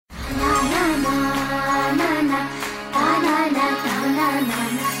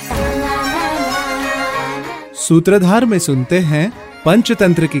सूत्रधार में सुनते हैं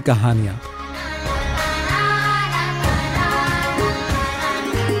पंचतंत्र की कहानियां।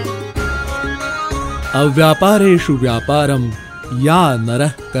 अव्यापारेषु व्यापारं या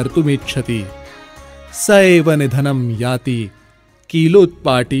नरः कर्तुमिच्छति स एव निधनं याति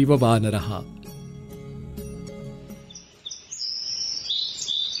कीलोत्पाटीव वानरः।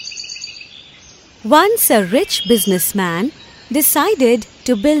 Once a rich businessman decided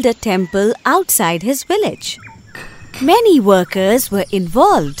to build a temple outside his village. Many workers were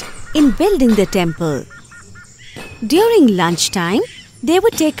involved in building the temple. During lunchtime, they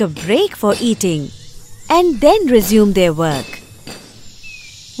would take a break for eating and then resume their work.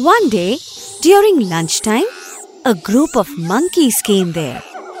 One day, during lunchtime, a group of monkeys came there.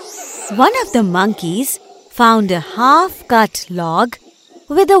 One of the monkeys found a half-cut log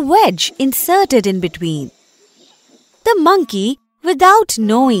with a wedge inserted in between. The monkey, without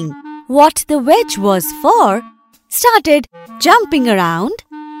knowing what the wedge was for, started jumping around,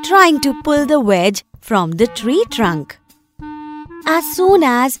 trying to pull the wedge from the tree trunk. As soon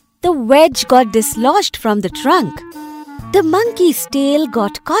as the wedge got dislodged from the trunk, the monkey's tail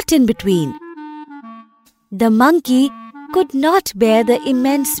got caught in between. The monkey could not bear the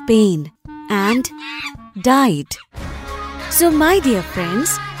immense pain and died. So, my dear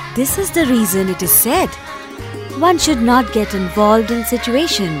friends, this is the reason it is said, one should not get involved in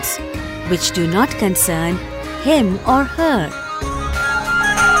situations which do not concern him or her.